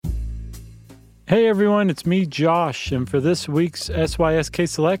Hey everyone, it's me, Josh, and for this week's SYSK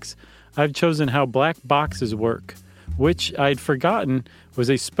Selects, I've chosen how black boxes work, which I'd forgotten was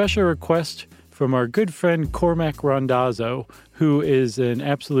a special request from our good friend Cormac Randazzo, who is an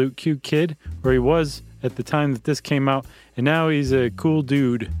absolute cute kid, or he was at the time that this came out, and now he's a cool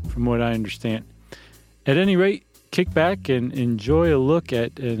dude, from what I understand. At any rate, kick back and enjoy a look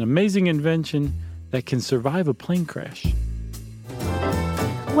at an amazing invention that can survive a plane crash.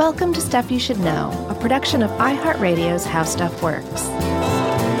 Welcome to Stuff You Should Know, a production of iHeartRadio's How Stuff Works.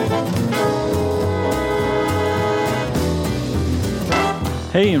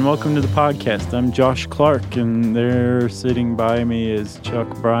 Hey, and welcome to the podcast. I'm Josh Clark, and there sitting by me is Chuck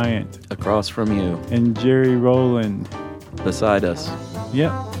Bryant. Across from you. And Jerry Rowland. Beside us.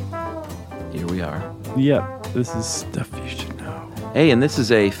 Yep. Here we are. Yep. This is Stuff You Should Know. Hey, and this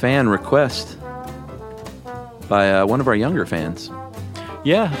is a fan request by one of our younger fans.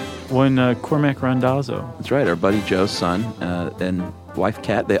 Yeah, Cormac Randazzo. That's right, our buddy Joe's son and wife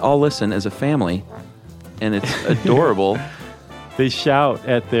Kat. They all listen as a family, and it's adorable. They shout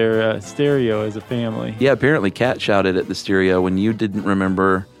at their stereo as a family. Yeah, apparently Kat shouted at the stereo when you didn't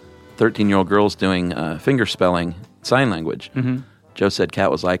remember 13-year-old girls doing finger spelling sign language. Mm-hmm. Joe said Kat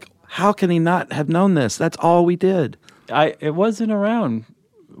was like, how can he not have known this? That's all we did. It wasn't around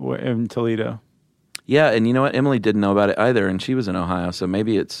in Toledo. Yeah, and you know what? Emily didn't know about it either, and she was in Ohio, so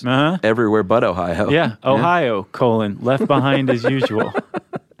maybe it's everywhere but Ohio. Yeah, Ohio, left behind as usual.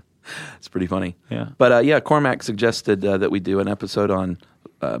 It's pretty funny. Yeah. But Cormac suggested that we do an episode on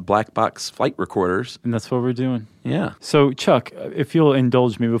black box flight recorders. And that's what we're doing. Yeah. So, Chuck, if you'll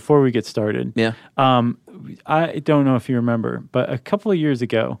indulge me before we get started. Yeah. I don't know if you remember, but a couple of years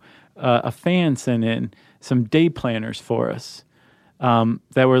ago, a fan sent in some day planners for us.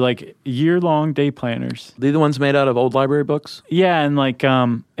 That were like year-long day planners. They're the ones made out of old library books? Yeah, and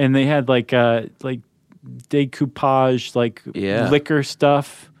and they had like decoupage, liquor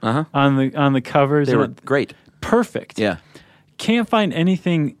stuff on the covers. They were great. Perfect. Yeah. Can't find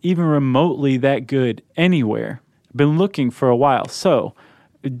anything even remotely that good anywhere. Been looking for a while. So,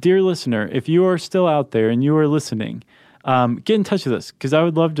 dear listener, if you are still out there and you are listening, get in touch with us because I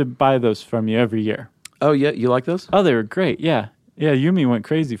would love to buy those from you every year. Oh, yeah? You like those? Oh, they were great, yeah. Yeah, Yumi went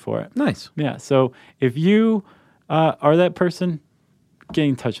crazy for it. Nice. Yeah, so if you are that person, get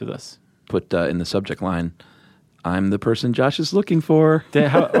in touch with us. Put in the subject line, I'm the person Josh is looking for.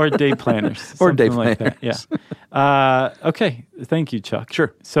 Or day planners. Or day planners. Like that. Yeah. Okay, thank you, Chuck.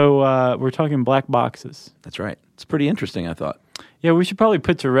 Sure. So we're talking black boxes. That's right. It's pretty interesting, I thought. Yeah, we should probably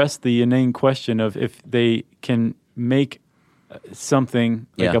put to rest the inane question of if they can make something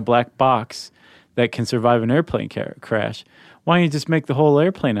like a black box that can survive an airplane crash. Why don't you just make the whole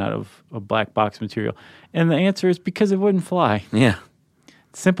airplane out of black box material? And the answer is because it wouldn't fly. Yeah.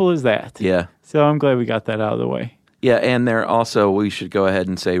 Simple as that. Yeah. So I'm glad we got that out of the way. Yeah, and they're also, we should go ahead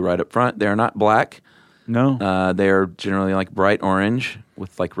and say right up front, they're not black. No. They're generally like bright orange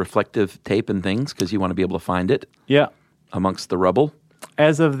with like reflective tape and things because you want to be able to find it. Yeah. Amongst the rubble.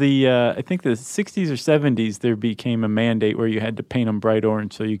 As of the, I think the 60s or 70s, there became a mandate where you had to paint them bright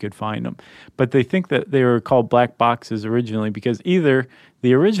orange so you could find them. But they think that they were called black boxes originally because either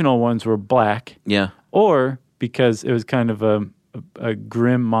the original ones were black, or because it was kind of a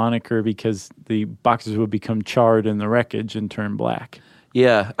grim moniker because the boxes would become charred in the wreckage and turn black.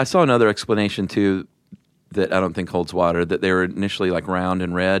 Yeah, I saw another explanation too that I don't think holds water, that they were initially like round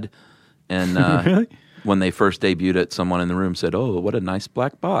and red. And really? When they first debuted it, someone in the room said, oh, what a nice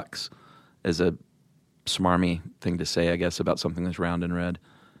black box, as a smarmy thing to say, I guess, about something that's round and red.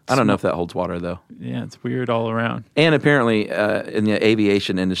 I don't know if that holds water, though. Yeah, it's weird all around. And apparently, in the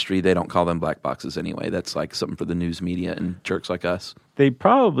aviation industry, they don't call them black boxes anyway. That's like something for the news media and jerks like us. They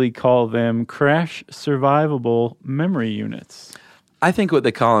probably call them crash survivable memory units. I think what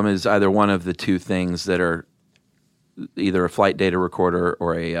they call them is either one of the two things that are either a flight data recorder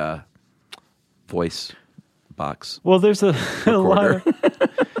or a voice box. Well, there's a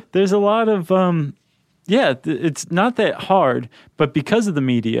lot of it's not that hard, but because of the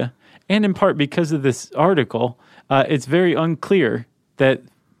media and in part because of this article, it's very unclear that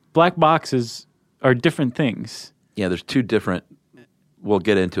black boxes are different things. Yeah, there's two different, we'll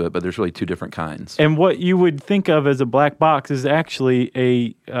get into it, but there's really two different kinds. And what you would think of as a black box is actually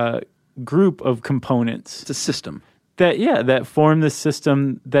a group of components. It's a system. That form the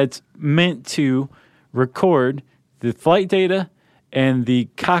system that's meant to record the flight data and the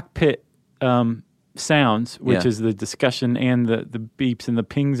cockpit sounds, which is the discussion and the beeps and the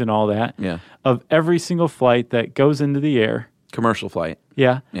pings and all that, of every single flight that goes into the air. Commercial flight.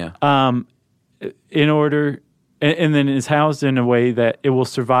 Yeah. In order, and then is housed in a way that it will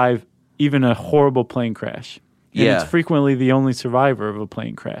survive even a horrible plane crash. And Yeah. it's frequently the only survivor of a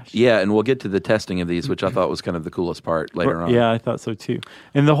plane crash. Yeah, and we'll get to the testing of these, which I thought was kind of the coolest part later on. Yeah, I thought so too.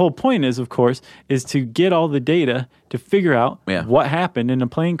 And the whole point is, of course, is to get all the data to figure out what happened in a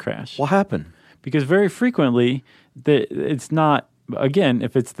plane crash. What happened? Because very frequently, it's not, again,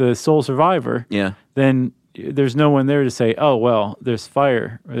 if it's the sole survivor, then there's no one there to say, oh, well, there's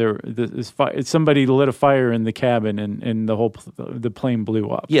fire. Somebody lit a fire in the cabin and the plane blew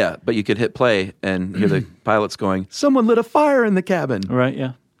up. Yeah, but you could hit play and hear the pilots going, someone lit a fire in the cabin. Right,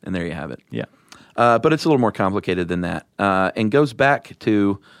 yeah. And there you have it. Yeah. But it's a little more complicated than that. And goes back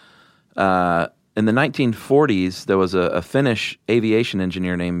to, in the 1940s, there was a Finnish aviation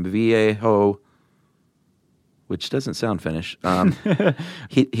engineer named Vieho, which doesn't sound Finnish,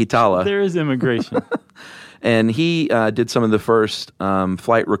 Hitala. There is immigration. And he did some of the first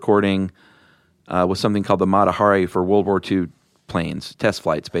flight recording with something called the Matahari for World War II planes, test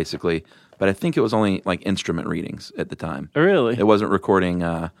flights, basically. But I think it was only like instrument readings at the time. Really? It wasn't recording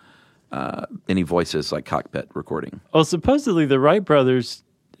any voices like cockpit recording. Well, supposedly the Wright brothers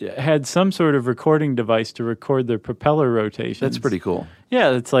had some sort of recording device to record their propeller rotations. That's pretty cool.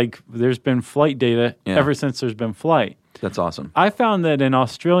 Yeah, it's like there's been flight data ever since there's been flight. That's awesome. I found that an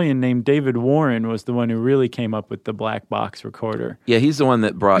Australian named David Warren was the one who really came up with the black box recorder. Yeah, he's the one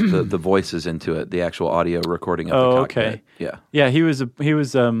that brought the voices into it, the actual audio recording of the cockpit. Okay. Yeah. Yeah, he was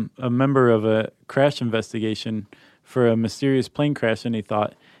a member of a crash investigation for a mysterious plane crash, and he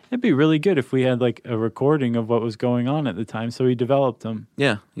thought it'd be really good if we had like a recording of what was going on at the time, so he developed them.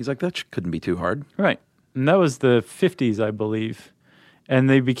 Yeah, he's like, that couldn't be too hard. Right. And that was the 50s, I believe. And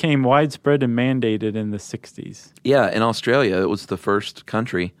they became widespread and mandated in the 60s. Yeah, in Australia, it was the first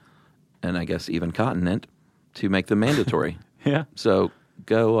country, and I guess even continent, to make them mandatory. Yeah. So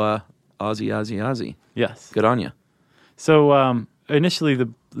go Aussie, Aussie, Aussie. Yes. Good on you. So initially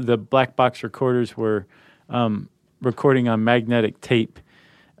the black box recorders were recording on magnetic tape.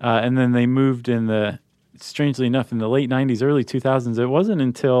 And then they moved strangely enough, in the late 90s, early 2000s. It wasn't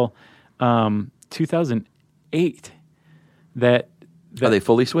until 2008 that Are they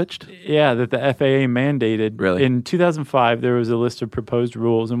fully switched? Yeah, that the FAA mandated. Really? In 2005, there was a list of proposed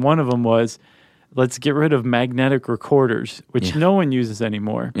rules, and one of them was, let's get rid of magnetic recorders, which no one uses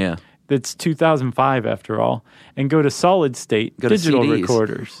anymore. Yeah. That's 2005, after all, and go to solid state digital CDs.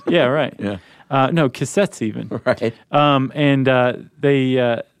 Recorders. Yeah, right. Yeah. No, cassettes even. Right. And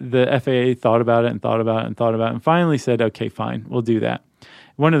the FAA thought about it and thought about it and thought about it and finally said, okay, fine, we'll do that.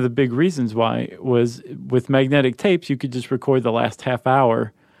 One of the big reasons why was with magnetic tapes, you could just record the last half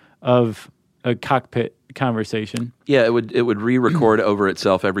hour of a cockpit conversation. Yeah, it would re-record over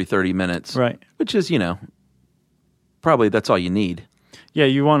itself every 30 minutes. Right. Which is, probably that's all you need. Yeah,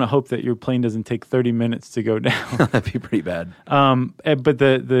 you want to hope that your plane doesn't take 30 minutes to go down. That'd be pretty bad. But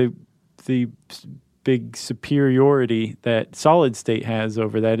the big superiority that solid state has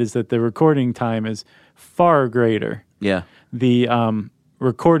over that is that the recording time is far greater. Yeah. The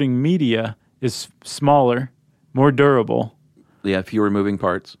recording media is smaller, more durable. Yeah, fewer moving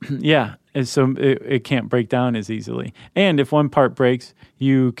parts. Yeah, and so it can't break down as easily. And if one part breaks,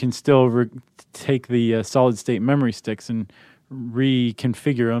 you can still take the solid state memory sticks and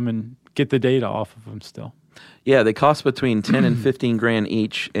reconfigure them and get the data off of them still. Yeah, they cost between 10 and 15 grand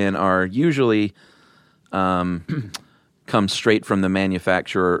each and are usually come straight from the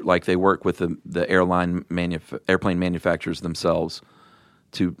manufacturer, like they work with the airplane manufacturers themselves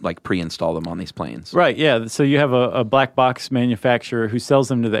to like pre-install them on these planes. Right, yeah. So you have a black box manufacturer who sells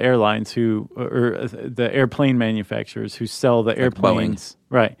them to the airlines or the airplane manufacturers who sell the airplanes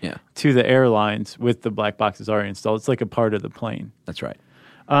Boeing. Yeah. to the airlines with the black boxes already installed. It's like a part of the plane. That's right.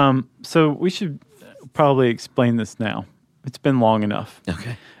 So we should probably explain this now. It's been long enough.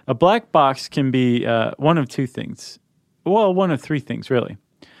 Okay. A black box can be one of two things. Well, one of three things, really.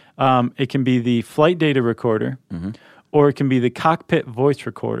 It can be the flight data recorder, or it can be the cockpit voice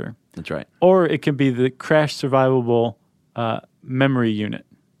recorder. That's right. Or it can be the crash survivable memory unit.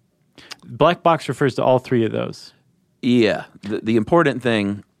 Black box refers to all three of those. Yeah. The important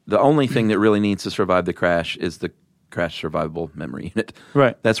thing, the only thing that really needs to survive the crash is the crash survivable memory unit.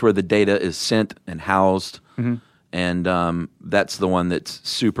 Right. That's where the data is sent and housed. And that's the one that's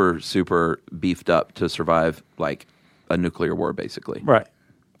super, super beefed up to survive like a nuclear war, basically. Right.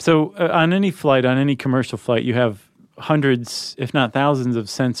 So on any flight, on any commercial flight, you have hundreds, if not thousands, of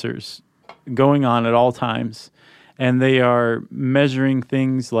sensors going on at all times. And they are measuring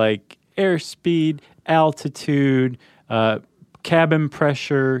things like airspeed, altitude, cabin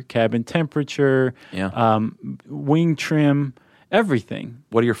pressure, cabin temperature, wing trim, everything.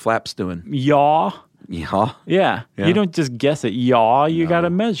 What are your flaps doing? Yaw. Yeah. Yeah. You don't just guess it, yaw. You got to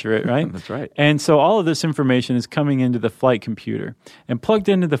measure it, right? That's right. And so all of this information is coming into the flight computer. And plugged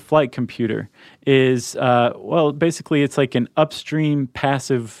into the flight computer is, basically it's like an upstream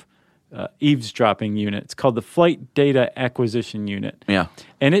passive eavesdropping unit. It's called the Flight Data Acquisition Unit. Yeah.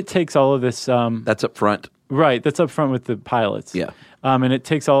 And it takes all of this... that's up front. Right. That's up front with the pilots. Yeah. And it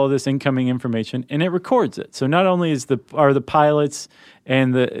takes all of this incoming information and it records it. So not only are the pilots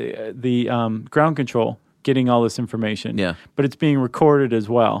and the ground control getting all this information, but it's being recorded as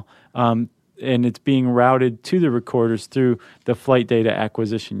well. And it's being routed to the recorders through the Flight Data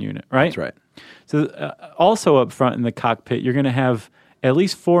Acquisition Unit, right? That's right. So also up front in the cockpit, you're going to have at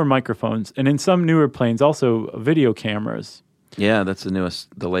least 4 microphones, and in some newer planes, also video cameras. Yeah, that's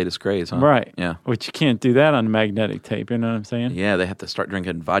the latest craze, huh? Right. Yeah. Which you can't do that on magnetic tape, you know what I'm saying? Yeah, they have to start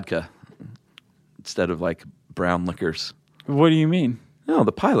drinking vodka instead of like brown liquors. What do you mean? No,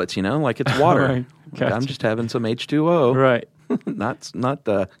 the pilots, like it's water. Right. Gotcha. I'm just having some H2O. Right. not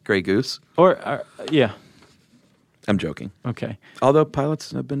Grey Goose. Or, yeah. I'm joking. Okay. Although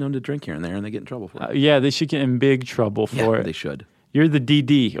pilots have been known to drink here and there, and they get in trouble for it. Yeah, they should get in big trouble for it. They should. You're the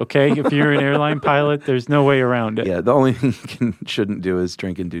DD, okay? If you're an airline pilot, there's no way around it. Yeah, the only thing you shouldn't do is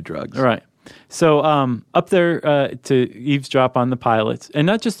drink and do drugs. Right. So up there to eavesdrop on the pilots, and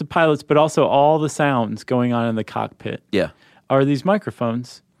not just the pilots, but also all the sounds going on in the cockpit. Yeah. Are these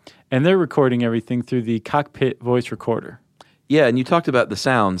microphones, and they're recording everything through the cockpit voice recorder. Yeah, and you talked about the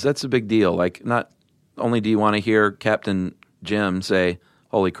sounds. That's a big deal. Like, not only do you want to hear Captain Jim say,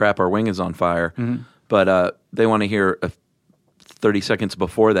 "Holy crap, our wing is on fire," but they want to hear 30 seconds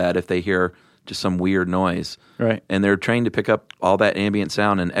before that if they hear just some weird noise. Right. And they're trained to pick up all that ambient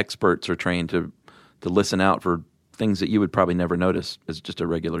sound, and experts are trained to listen out for things that you would probably never notice as just a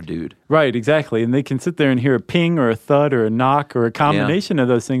regular dude. Right, exactly. And they can sit there and hear a ping or a thud or a knock or a combination of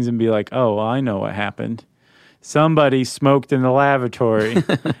those things and be like, oh, I know what happened. Somebody smoked in the lavatory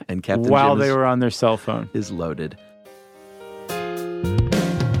and Captain while Jim they were on their cell phone. Is loaded. Learning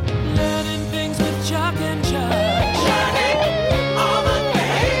things with Chuck and Chuck. All the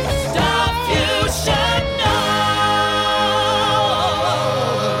stuff you should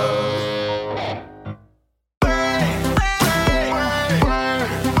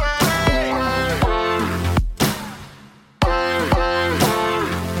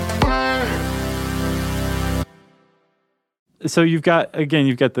So you've got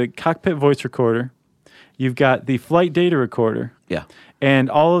the cockpit voice recorder, you've got the flight data recorder. Yeah. And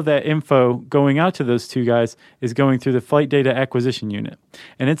all of that info going out to those two guys is going through the Flight Data Acquisition Unit.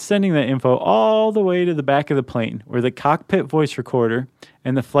 And it's sending that info all the way to the back of the plane where the cockpit voice recorder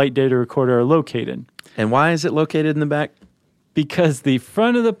and the flight data recorder are located. And why is it located in the back? Because the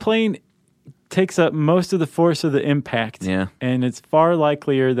front of the plane takes up most of the force of the impact. Yeah. And it's far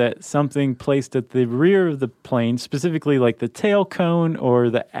likelier that something placed at the rear of the plane, specifically like the tail cone or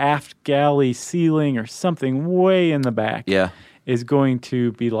the aft galley ceiling or something way in the back, is going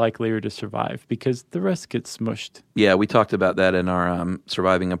to be likelier to survive because the rest gets smushed. Yeah, we talked about that in our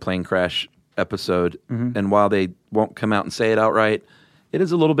Surviving a Plane Crash episode. Mm-hmm. And while they won't come out and say it outright, it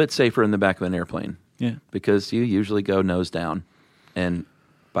is a little bit safer in the back of an airplane. Yeah. Because you usually go nose down. And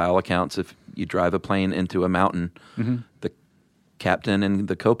by all accounts, if you drive a plane into a mountain, the captain and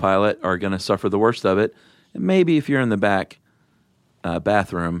the co-pilot are going to suffer the worst of it. And maybe if you're in the back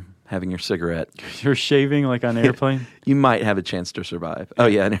bathroom having your cigarette, you're shaving like on an airplane, you might have a chance to survive. Oh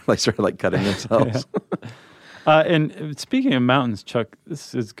yeah, and they start like cutting themselves. And speaking of mountains, Chuck, this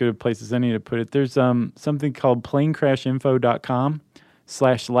is as good a place as any to put it. There's something called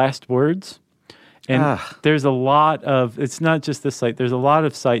planecrashinfo.com/lastwords. And there's a lot of, it's not just this site, there's a lot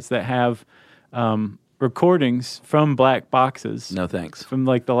of sites that have recordings from black boxes. No thanks. From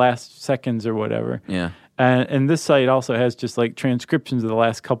like the last seconds or whatever. Yeah. And this site also has just like transcriptions of the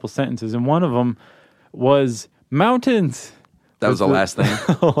last couple sentences. And one of them was mountains. That was the last thing?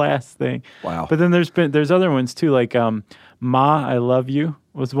 The last thing. Wow. But then there's other ones too, like Ma, I love you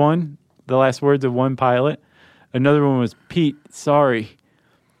was one. The last words of one pilot. Another one was Pete, sorry.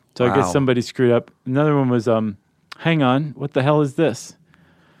 So I guess somebody screwed up. Another one was, hang on, what the hell is this?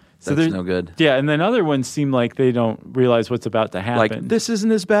 So that's no good. Yeah, and then other ones seem like they don't realize what's about to happen. Like, this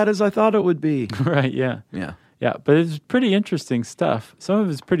isn't as bad as I thought it would be. Right, yeah. Yeah. Yeah, but it's pretty interesting stuff. Some of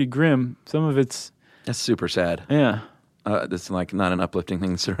it's pretty grim. Some of it's... That's super sad. Yeah. This is like not an uplifting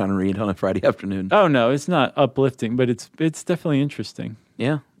thing to sit around and read on a Friday afternoon. Oh, no, it's not uplifting, but it's definitely interesting.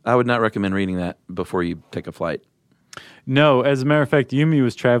 Yeah. I would not recommend reading that before you take a flight. No, as a matter of fact, Yumi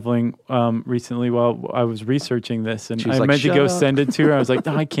was traveling recently while I was researching this, and I meant to go send it to her. I was like,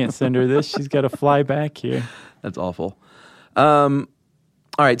 no, I can't send her this. She's got to fly back here. That's awful. All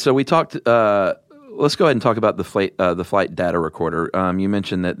right, so we talked let's go ahead and talk about the flight data recorder. You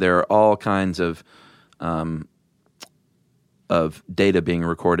mentioned that there are all kinds of data being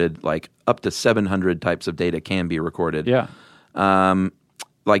recorded, like up to 700 types of data can be recorded. Yeah.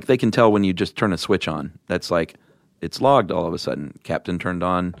 Like they can tell when you just turn a switch on. That's like it's logged all of a sudden. Captain turned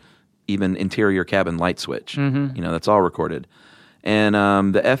on, even interior cabin light switch. Mm-hmm. You know, that's all recorded. And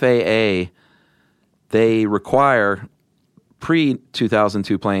the FAA, they require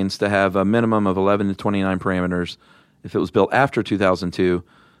pre-2002 planes to have a minimum of 11 to 29 parameters. If it was built after 2002,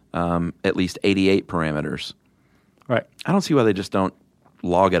 at least 88 parameters. Right. I don't see why they just don't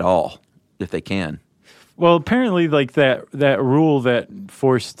log it all if they can. Well, apparently, like that rule that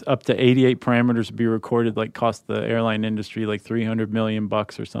forced up to 88 parameters to be recorded, like cost the airline industry like $300 million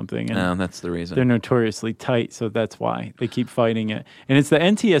or something. And no, that's the reason. they're notoriously tight, so that's why they keep fighting it. And it's the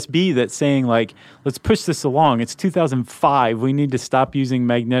NTSB that's saying, like, let's push this along. It's 2005. We need to stop using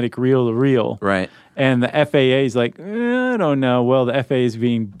magnetic reel-to-reel. Right. And the FAA is like, I don't know. Well, the FAA is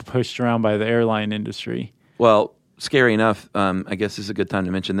being pushed around by the airline industry. Well, scary enough, I guess this is a good time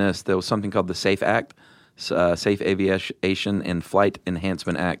to mention this. There was something called the SAFE Act, Safe Aviation and Flight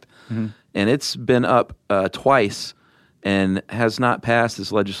Enhancement Act. Mm-hmm. And it's been up twice and has not passed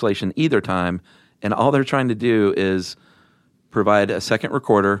this legislation either time. And all they're trying to do is provide a second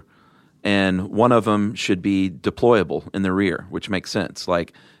recorder, and one of them should be deployable in the rear, which makes sense.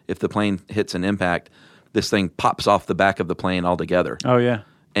 Like if the plane hits an impact, this thing pops off the back of the plane altogether. Oh, yeah.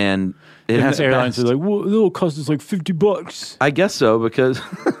 And it has the airlines are like, well, it'll cost us like $50. I guess so,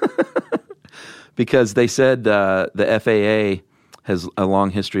 because they said the FAA has a long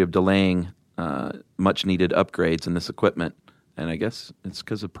history of delaying much needed upgrades in this equipment, and I guess it's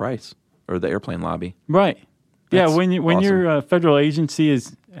because of price or the airplane lobby. Right. That's yeah. When awesome. your federal agency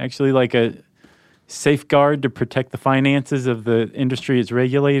is actually like a safeguard to protect the finances of the industry it's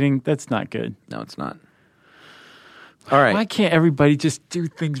regulating, that's not good. No, it's not. All right. Why can't everybody just do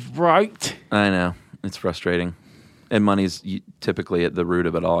things right? I know. It's frustrating. And money's typically at the root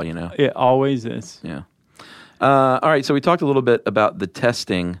of it all, you know? It always is. Yeah. All right, so we talked a little bit about the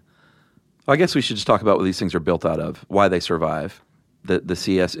testing. Well, I guess we should just talk about what these things are built out of, why they survive, the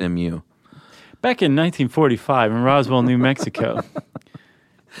CSMU. Back in 1945 in Roswell, New Mexico.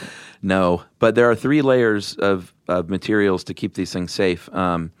 No, but there are 3 layers of materials to keep these things safe.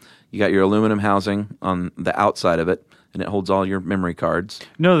 You got your aluminum housing on the outside of it, and it holds all your memory cards.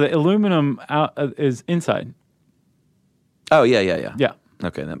 No, the aluminum is inside. Oh, yeah. Yeah.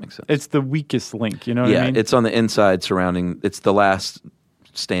 Okay, that makes sense. It's the weakest link, you know what I mean? Yeah, it's on the inside surrounding, it's the last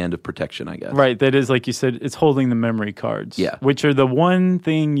stand of protection, I guess. Right, that is, like you said, it's holding the memory cards. Yeah. Which are the one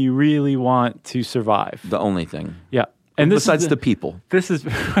thing you really want to survive. The only thing. Yeah. And besides the people. This is,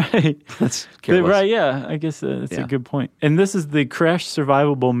 right. That's careless. Right, yeah. I guess that's a good point. And this is the crash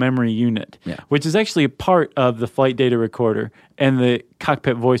survivable memory unit, which is actually a part of the flight data recorder and the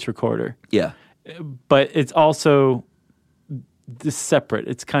cockpit voice recorder. Yeah. But it's also separate.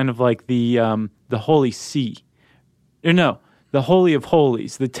 It's kind of like the Holy See. Or no, the Holy of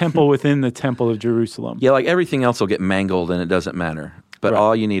Holies, the temple within the Temple of Jerusalem. Yeah, like everything else will get mangled and it doesn't matter. But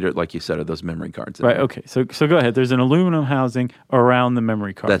all you need, are, like you said, are those memory cards. Right, okay. So go ahead. There's an aluminum housing around the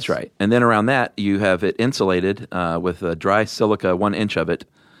memory cards. That's right. And then around that, you have it insulated with a dry silica, 1 inch of it.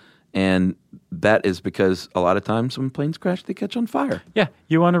 And that is because a lot of times when planes crash, they catch on fire. Yeah.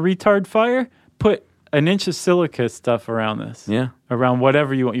 You want to retard fire? Put 1 inch of silica stuff around this. Yeah. Around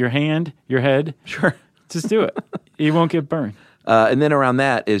whatever you want. Your hand, your head. Sure. Just do it. You won't get burned. And then around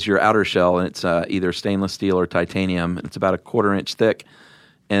that is your outer shell, and it's either stainless steel or titanium. It's about a 1/4 inch thick.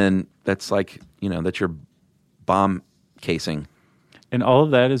 And that's like, that's your bomb casing. And all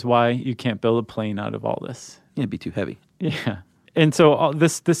of that is why you can't build a plane out of all this. Yeah, it'd be too heavy. Yeah. And so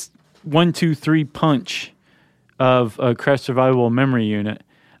this 1, 2, 3 punch of a crash survivable memory unit,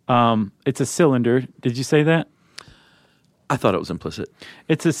 it's a cylinder. Did you say that? I thought it was implicit.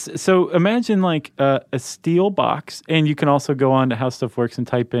 So imagine like a steel box, and you can also go on to How Stuff Works and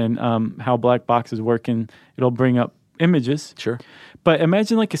type in how black boxes work, and it'll bring up images. Sure. But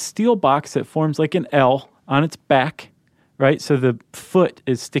imagine like a steel box that forms like an L on its back, right? So the foot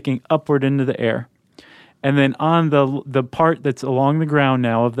is sticking upward into the air. And then on the part that's along the ground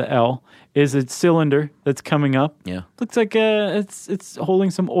now of the L is a cylinder that's coming up. Yeah. Looks like it's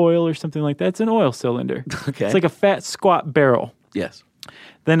holding some oil or something like that. It's an oil cylinder. Okay. It's like a fat squat barrel. Yes.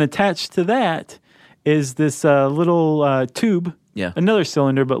 Then attached to that is this little tube. Yeah. Another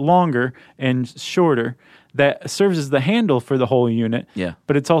cylinder, but longer and shorter, that serves as the handle for the whole unit. Yeah.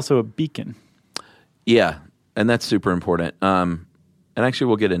 But it's also a beacon. Yeah, and that's super important. And actually,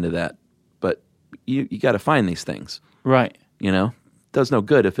 we'll get into that. But you got to find these things. Right. does no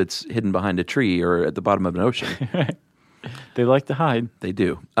good if it's hidden behind a tree or at the bottom of an ocean. They like to hide. They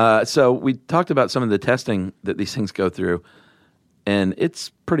do. So we talked about some of the testing that these things go through, and it's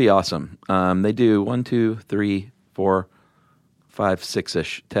pretty awesome. They do 1, 2, 3, 4, 5,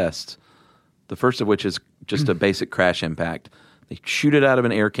 6-ish tests. The first of which is just a basic crash impact. They shoot it out of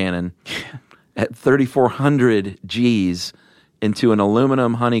an air cannon at 3,400 Gs into an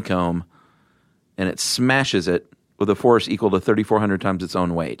aluminum honeycomb, and it smashes it with a force equal to 3,400 times its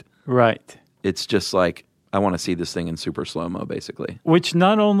own weight. Right. It's just like, I want to see this thing in super slow-mo, basically. Which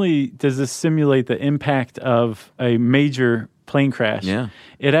not only does this simulate the impact of a major plane crash,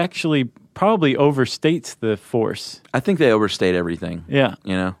 it actually probably overstates the force. I think they overstate everything. Yeah.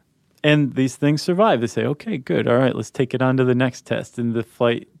 You know? And these things survive. They say, okay, good. All right, let's take it on to the next test. And the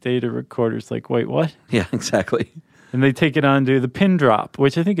flight data recorder's like, wait, what? Yeah, exactly. And they take it on to the pin drop,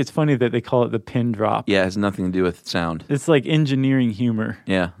 which I think it's funny that they call it the pin drop. Yeah, it has nothing to do with sound. It's like engineering humor.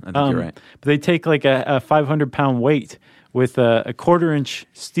 Yeah, I think you're right. But they take like a 500-pound weight with a quarter-inch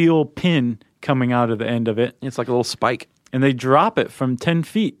steel pin coming out of the end of it. It's like a little spike. And they drop it from 10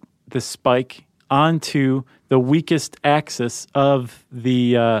 feet, the spike, onto the weakest axis of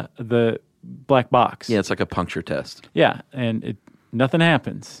the black box. Yeah, it's like a puncture test. Yeah, and nothing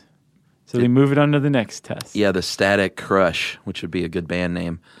happens. So they move it on to the next test. Yeah, the Static Crush, which would be a good band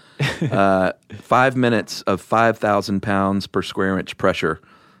name. 5 minutes of 5,000 pounds per square inch pressure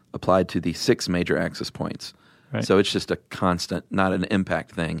applied to the 6 major axis points. Right. So it's just a constant, not an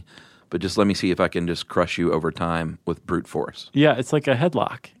impact thing, but just let me see if I can just crush you over time with brute force. Yeah, it's like a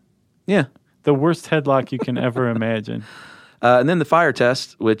headlock. Yeah. The worst headlock you can ever imagine. And then the fire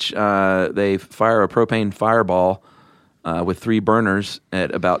test, which they fire a propane fireball with 3 burners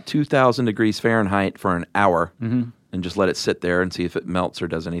at about 2,000 degrees Fahrenheit for an hour and just let it sit there and see if it melts or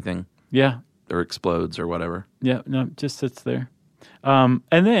does anything. Yeah. Or explodes or whatever. Yeah, no, it just sits there. And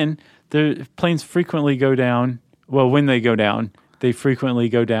then the planes frequently go down. Well, when they go down, they frequently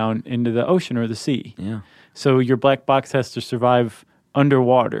go down into the ocean or the sea. Yeah. So your black box has to survive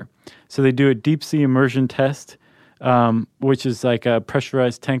underwater. So they do a deep sea immersion test, which is like a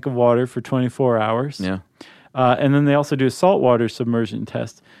pressurized tank of water for 24 hours. Yeah. And then they also do a saltwater submersion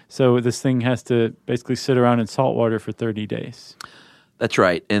test. So this thing has to basically sit around in salt water for 30 days. That's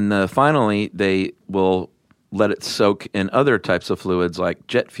right. And finally, they will let it soak in other types of fluids like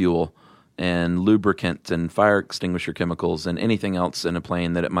jet fuel and lubricant and fire extinguisher chemicals and anything else in a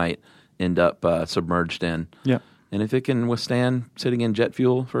plane that it might end up submerged in. Yeah. And if it can withstand sitting in jet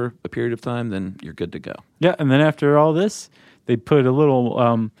fuel for a period of time, then you're good to go. Yeah, and then after all this, they put a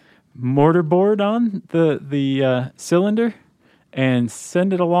little mortar board on the cylinder and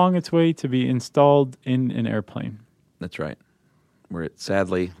send it along its way to be installed in an airplane. That's right. Where it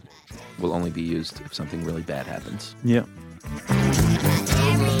sadly will only be used if something really bad happens. Yeah.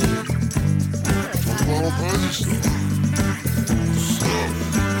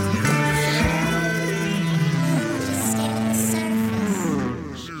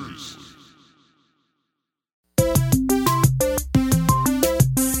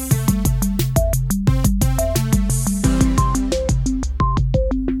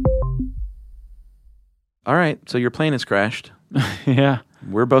 All right, so your plane has crashed. Yeah.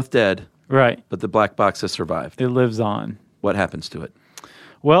 We're both dead, Right. but the black box has survived. It lives on. What happens to it?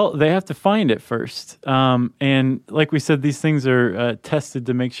 Well, they have to find it first. And like we said, these things are tested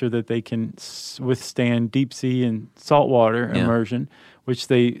to make sure that they can withstand deep sea and saltwater immersion, which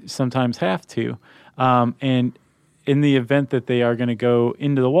they sometimes have to. And in the event that they are going to go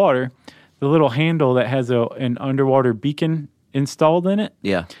into the water, the little handle that has an underwater beacon installed in it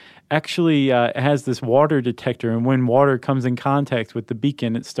actually has this water detector. And when water comes in contact with the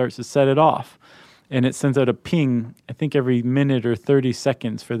beacon, it starts to set it off. And it sends out a ping, I think, every minute or 30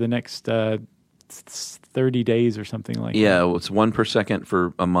 seconds for the next 30 days or something like that. Yeah, well, it's 1 per second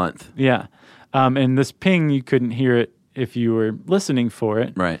for a month. Yeah. And this ping, you couldn't hear it if you were listening for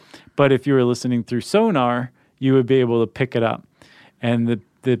it. Right. But if you were listening through sonar, you would be able to pick it up. And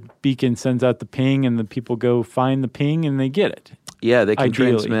the beacon sends out the ping, and the people go find the ping, and they get it. Yeah, they can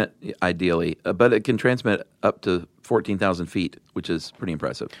Ideally. transmit, ideally, but it can transmit up to 14,000 feet, which is pretty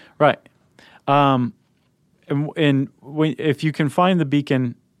impressive. Right. If you can find the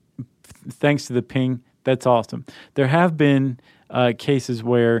beacon thanks to the ping, that's awesome. There have been cases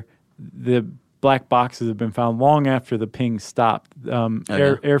where the black boxes have been found long after the ping stopped.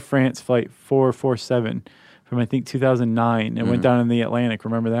 Air France Flight 447 from, I think, 2009. It went down in the Atlantic.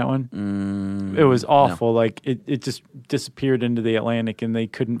 Remember that one? It was awful. No. Like, it just disappeared into the Atlantic, and they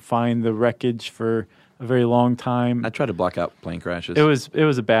couldn't find the wreckage for a very long time. I try to block out plane crashes. It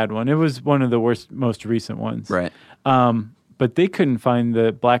was a bad one. It was one of the most recent ones. Right. but they couldn't find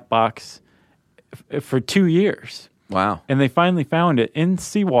the black box for 2 years. Wow. And they finally found it in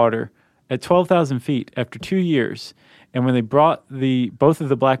seawater at 12,000 feet after 2 years. And when they brought both of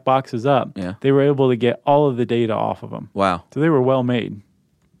the black boxes up, they were able to get all of the data off of them. Wow. So they were well made.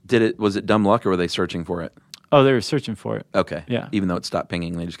 Was it dumb luck or were they searching for it? Oh, they were searching for it. Okay. Yeah. Even though it stopped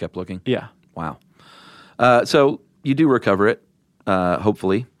pinging, they just kept looking? Yeah. Wow. So you do recover it,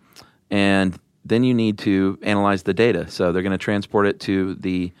 hopefully, and then you need to analyze the data. So they're going to transport it to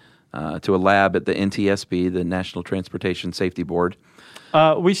to a lab at the NTSB, the National Transportation Safety Board.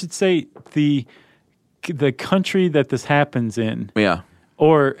 We should say the country that this happens in. Yeah.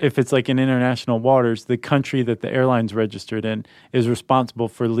 Or if it's like in international waters, the country that the airline's registered in is responsible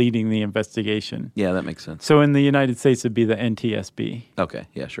for leading the investigation. Yeah, that makes sense. So in the United States, it'd be the NTSB. Okay,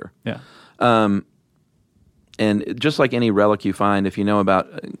 yeah, sure. Yeah. And just like any relic you find, if you know about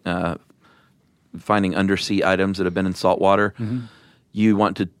finding undersea items that have been in salt water, you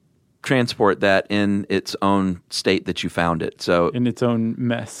want to transport that in its own state that you found it. So in its own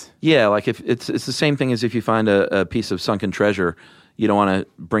mess. Yeah, like if it's the same thing as if you find a piece of sunken treasure. You don't want to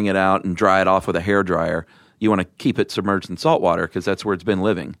bring it out and dry it off with a hairdryer. You want to keep it submerged in salt water because that's where it's been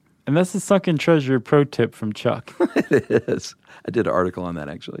living. And that's the sunken treasure pro tip from Chuck. It is. I did an article on that,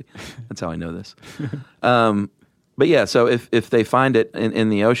 actually. That's how I know this. But yeah, so if they find it in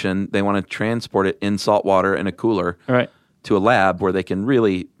the ocean, they want to transport it in salt water in a cooler to a lab where they can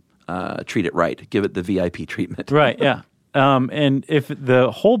really treat it right, give it the VIP treatment. Right, yeah. And if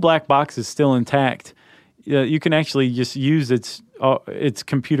the whole black box is still intact, you can actually just use its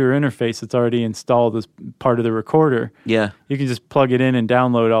computer interface that's already installed as part of the recorder. Yeah. You can just plug it in and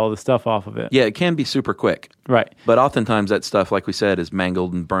download all the stuff off of it. Yeah, it can be super quick. Right. But oftentimes that stuff, like we said, is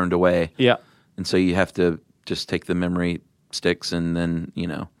mangled and burned away. Yeah. And so you have to just take the memory sticks and then,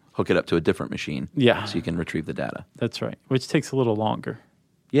 hook it up to a different machine. Yeah. So you can retrieve the data. That's right, which takes a little longer.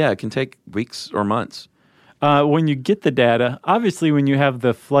 Yeah, it can take weeks or months. When you get the data, obviously when you have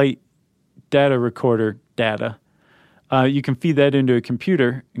the flight data recorder data, you can feed that into a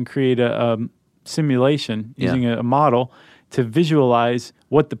computer and create a simulation using a model to visualize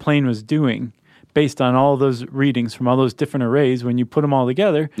what the plane was doing based on all those readings from all those different arrays. When you put them all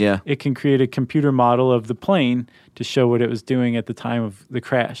together, it can create a computer model of the plane to show what it was doing at the time of the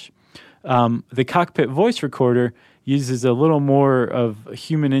crash. The cockpit voice recorder uses a little more of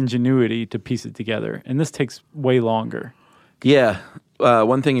human ingenuity to piece it together, and this takes way longer. Yeah.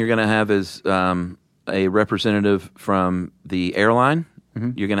 One thing you're going to have is a representative from the airline.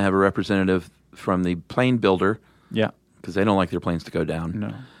 Mm-hmm. You're going to have a representative from the plane builder. Yeah. Because they don't like their planes to go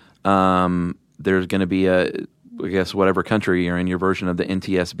down. No. There's going to be I guess, whatever country you're in, your version of the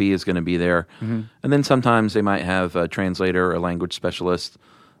NTSB is going to be there. Mm-hmm. And then sometimes they might have a translator or a language specialist,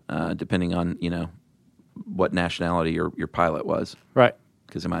 depending on, what nationality your pilot was. Right.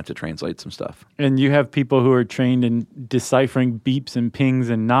 Because they might have to translate some stuff. And you have people who are trained in deciphering beeps and pings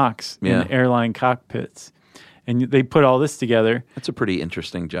and knocks in airline cockpits. And they put all this together. That's a pretty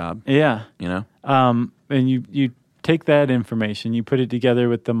interesting job. Yeah. And you take that information, you put it together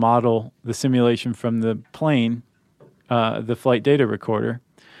with the model, the simulation from the plane, the flight data recorder.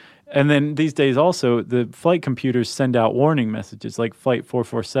 And then these days also, the flight computers send out warning messages, like Flight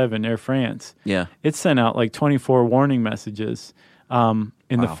 447, Air France. Yeah. It sent out like 24 warning messages in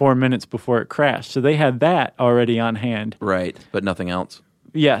the 4 minutes before it crashed. So they had that already on hand. Right, but nothing else.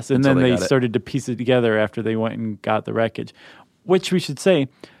 Yes, and then they started to piece it together after they went and got the wreckage, which we should say,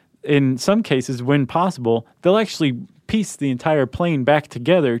 in some cases, when possible, they'll actually piece the entire plane back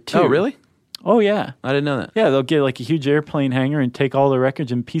together, too. Oh, really? Oh, yeah. I didn't know that. Yeah, they'll get like a huge airplane hangar and take all the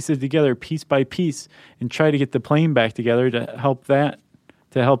wreckage and piece it together piece by piece and try to get the plane back together to help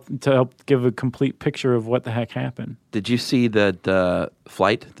give a complete picture of what the heck happened. Did you see that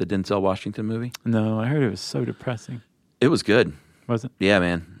Flight, the Denzel Washington movie? No, I heard it was so depressing. It was good. Was it? Yeah,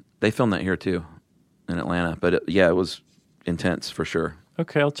 man. They filmed that here, too, in Atlanta. But, it was intense for sure.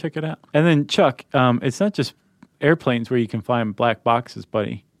 Okay, I'll check it out. And then, Chuck, it's not just airplanes where you can find black boxes,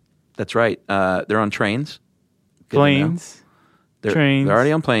 buddy. That's right. They're on trains. Planes. Trains. They're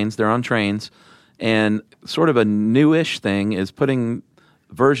already on planes. They're on trains. And sort of a newish thing is putting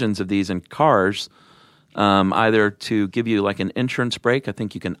versions of these in cars, either to give you like an insurance break. I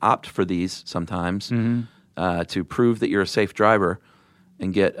think you can opt for these sometimes to prove that you're a safe driver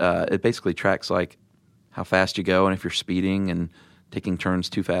and get it basically tracks like how fast you go and if you're speeding and taking turns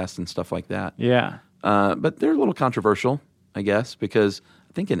too fast and stuff like that. Yeah. But they're a little controversial, I guess, because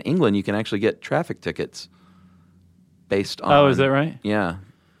I think in England you can actually get traffic tickets based on... Oh, is that right? Yeah.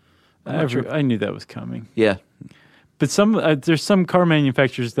 I knew that was coming. Yeah. But there's some car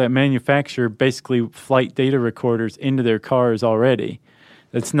manufacturers that manufacture basically flight data recorders into their cars already.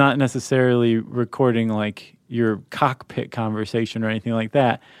 It's not necessarily recording like your cockpit conversation or anything like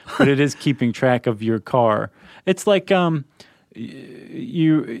that, but it is keeping track of your car. It's like you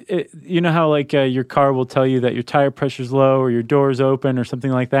know how like your car will tell you that your tire pressure's low or your door's open or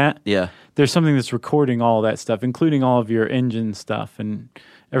something like that? Yeah. There's something that's recording all that stuff, including all of your engine stuff and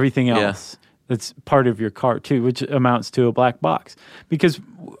everything else. That's part of your car too, which amounts to a black box. Because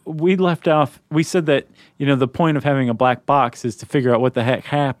we said that, the point of having a black box is to figure out what the heck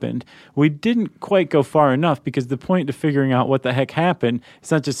happened. We didn't quite go far enough because the point of figuring out what the heck happened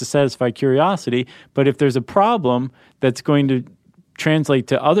is not just to satisfy curiosity, but if there's a problem that's going to translate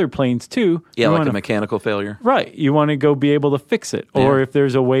to other planes too. Yeah, like a mechanical failure. Right. You want to go be able to fix it. Or if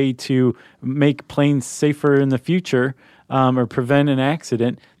there's a way to make planes safer in the future or prevent an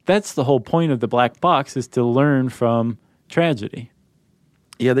accident. That's the whole point of the black box, is to learn from tragedy.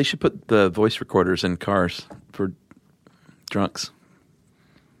 Yeah, they should put the voice recorders in cars for drunks.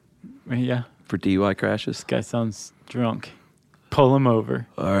 Yeah. For DUI crashes. This guy sounds drunk. Pull him over.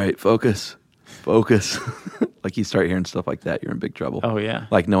 All right, focus. Like you start hearing stuff like that, you're in big trouble. Oh, yeah.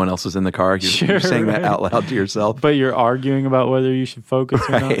 Like no one else is in the car. You're saying that out loud to yourself. But you're arguing about whether you should focus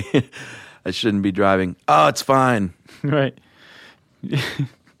or not. I shouldn't be driving. Oh, it's fine. Right.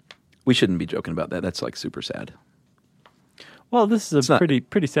 We shouldn't be joking about that. That's like super sad. Well, this is a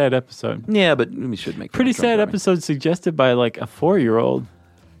pretty sad episode. Yeah, but we should make pretty sad episode suggested by like a 4-year-old.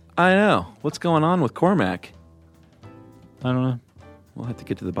 I know. What's going on with Cormac? I don't know. We'll have to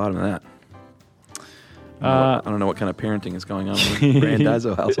get to the bottom of that. I don't know what kind of parenting is going on in the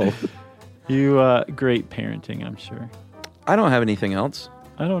Randazzo household. Great parenting, I'm sure. I don't have anything else.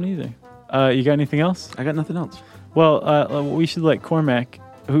 I don't either. You got anything else? I got nothing else. Well, we should let Cormac,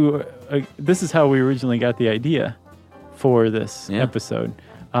 who this is how we originally got the idea for this episode.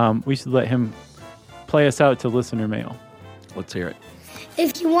 We should let him play us out to listener mail. Let's hear it.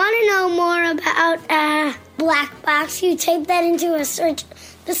 If you want to know more about Black Box, you type that into the search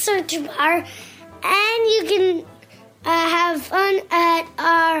bar, and you can have fun at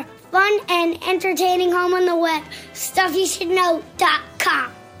our fun and entertaining home on the web,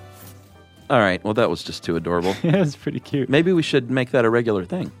 StuffYouShouldKnow.com. All right. Well, that was just too adorable. Yeah, it's pretty cute. Maybe we should make that a regular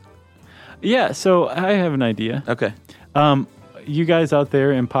thing. Yeah, so I have an idea. Okay. You guys out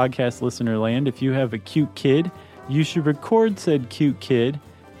there in podcast listener land, if you have a cute kid, you should record said cute kid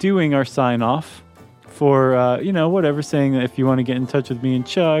doing our sign-off for, whatever, saying that if you want to get in touch with me and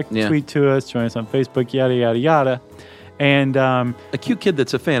Chuck, tweet to us, join us on Facebook, yada, yada, yada. And a cute kid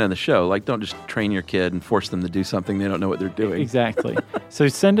that's a fan of the show. Like, don't just train your kid and force them to do something they don't know what they're doing. Exactly. So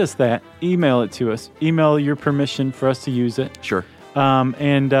send us that. Email it to us. Email your permission for us to use it. Sure.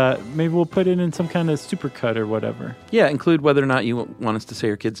 And maybe we'll put it in some kind of supercut or whatever. Yeah, include whether or not you want us to say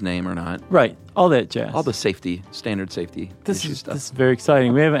your kid's name or not. Right. All that jazz. All the standard safety stuff. This is very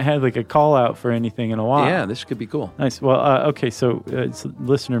exciting. We haven't had like a call out for anything in a while. Yeah, this could be cool. Nice. Well, okay, so it's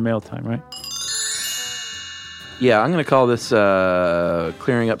listener mail time, right? Yeah, I'm going to call this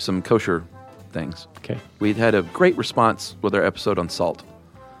clearing up some kosher things. Okay. We've had a great response with our episode on salt.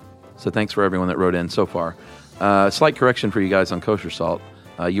 So thanks for everyone that wrote in so far. Slight correction for you guys on kosher salt.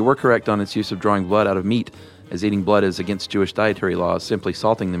 You were correct on its use of drawing blood out of meat, as eating blood is against Jewish dietary laws. Simply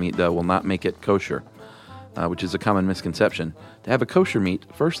salting the meat, though, will not make it kosher, which is a common misconception. To have a kosher meat,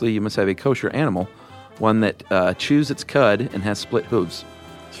 firstly, you must have a kosher animal, one that chews its cud and has split hooves.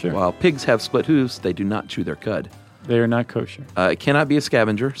 Sure. While pigs have split hooves, they do not chew their cud. They are not kosher. It cannot be a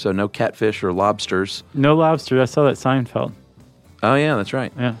scavenger, so no catfish or lobsters. No lobster. I saw that Seinfeld. Oh, yeah, that's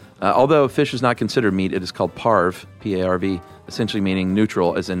right. Yeah. Although fish is not considered meat, it is called parv, P-A-R-V, essentially meaning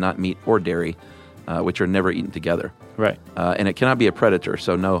neutral, as in not meat or dairy, which are never eaten together. Right. And it cannot be a predator,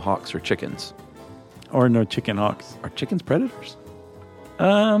 so no hawks or chickens. Or no chicken hawks. Are chickens predators?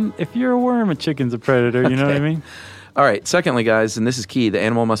 If you're a worm, a chicken's a predator. You know what I mean? All right. Secondly, guys, and this is key, the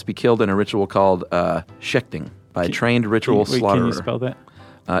animal must be killed in a ritual called shechting by a trained ritual slaughterer. Can you spell that?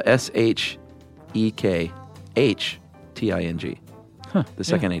 S-H-E-K-H-T-I-N-G. Huh, the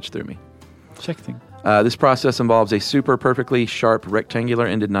second H threw me. Shechting. This process involves a super perfectly sharp rectangular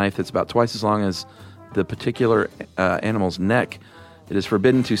ended knife that's about twice as long as the particular animal's neck. It is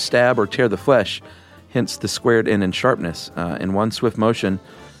forbidden to stab or tear the flesh, hence the squared end and sharpness. In one swift motion,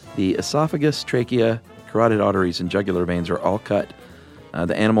 the esophagus, trachea, carotid arteries, and jugular veins are all cut.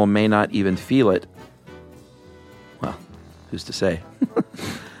 The animal may not even feel it. Well, who's to say?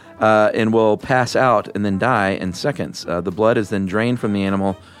 And will pass out and then die in seconds. The blood is then drained from the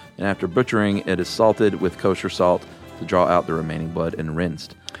animal, and after butchering, it is salted with kosher salt to draw out the remaining blood and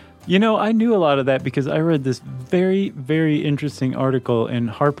rinsed. You know, I knew a lot of that because I read this very, very interesting article in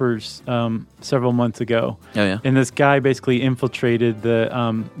Harper's several months ago. Oh, yeah? And this guy basically infiltrated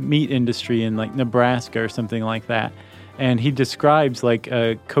the meat industry in like Nebraska or something like that. And he describes like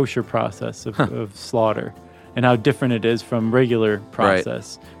a kosher process of slaughter and how different it is from regular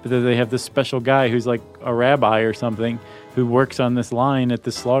process. Right. But then they have this special guy who's like a rabbi or something who works on this line at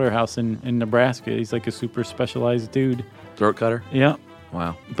the slaughterhouse in Nebraska. He's like a super specialized dude. Throat cutter? Yeah.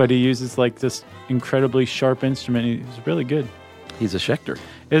 Wow. But he uses like this incredibly sharp instrument. He's really good. He's a Schechter.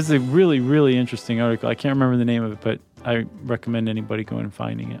 It's a really, really interesting article. I can't remember the name of it, but I recommend anybody going and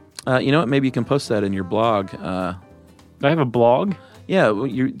finding it. You know what? Maybe you can post that in your blog. I have a blog? Yeah, well,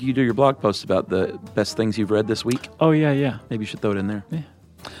 you do your blog posts about the best things you've read this week. Oh, yeah. Maybe you should throw it in there. Yeah.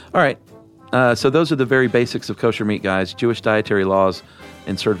 All right. So those are the very basics of kosher meat, guys. Jewish dietary laws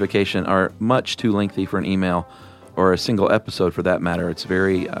and certification are much too lengthy for an email or a single episode for that matter. It's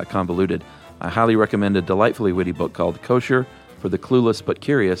very convoluted. I highly recommend a delightfully witty book called Kosher for the Clueless but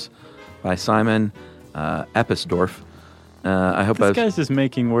Curious by Simon Episdorf. I hope this guy's just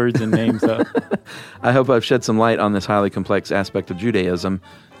making words and names up. I hope I've shed some light on this highly complex aspect of Judaism.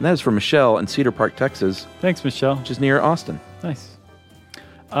 And that is from Michelle in Cedar Park, Texas. Thanks, Michelle. Which is near Austin. Nice.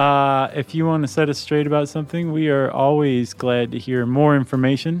 If you want to set us straight about something, we are always glad to hear more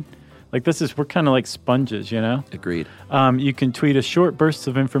information. Like we're kind of like sponges, you know? Agreed. You can tweet us short bursts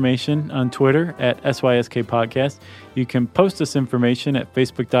of information on Twitter at SYSK Podcast. You can post us information at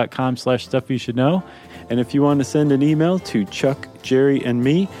facebook.com/stuffyoushouldknow. And if you want to send an email to Chuck, Jerry, and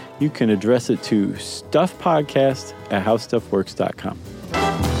me, you can address it to stuffpodcast@howstuffworks.com.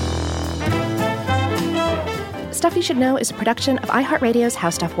 Stuff You Should Know is a production of iHeartRadio's How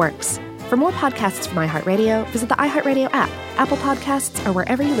Stuff Works. For more podcasts from iHeartRadio, visit the iHeartRadio app, Apple Podcasts, or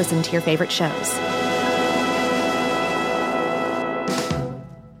wherever you listen to your favorite shows.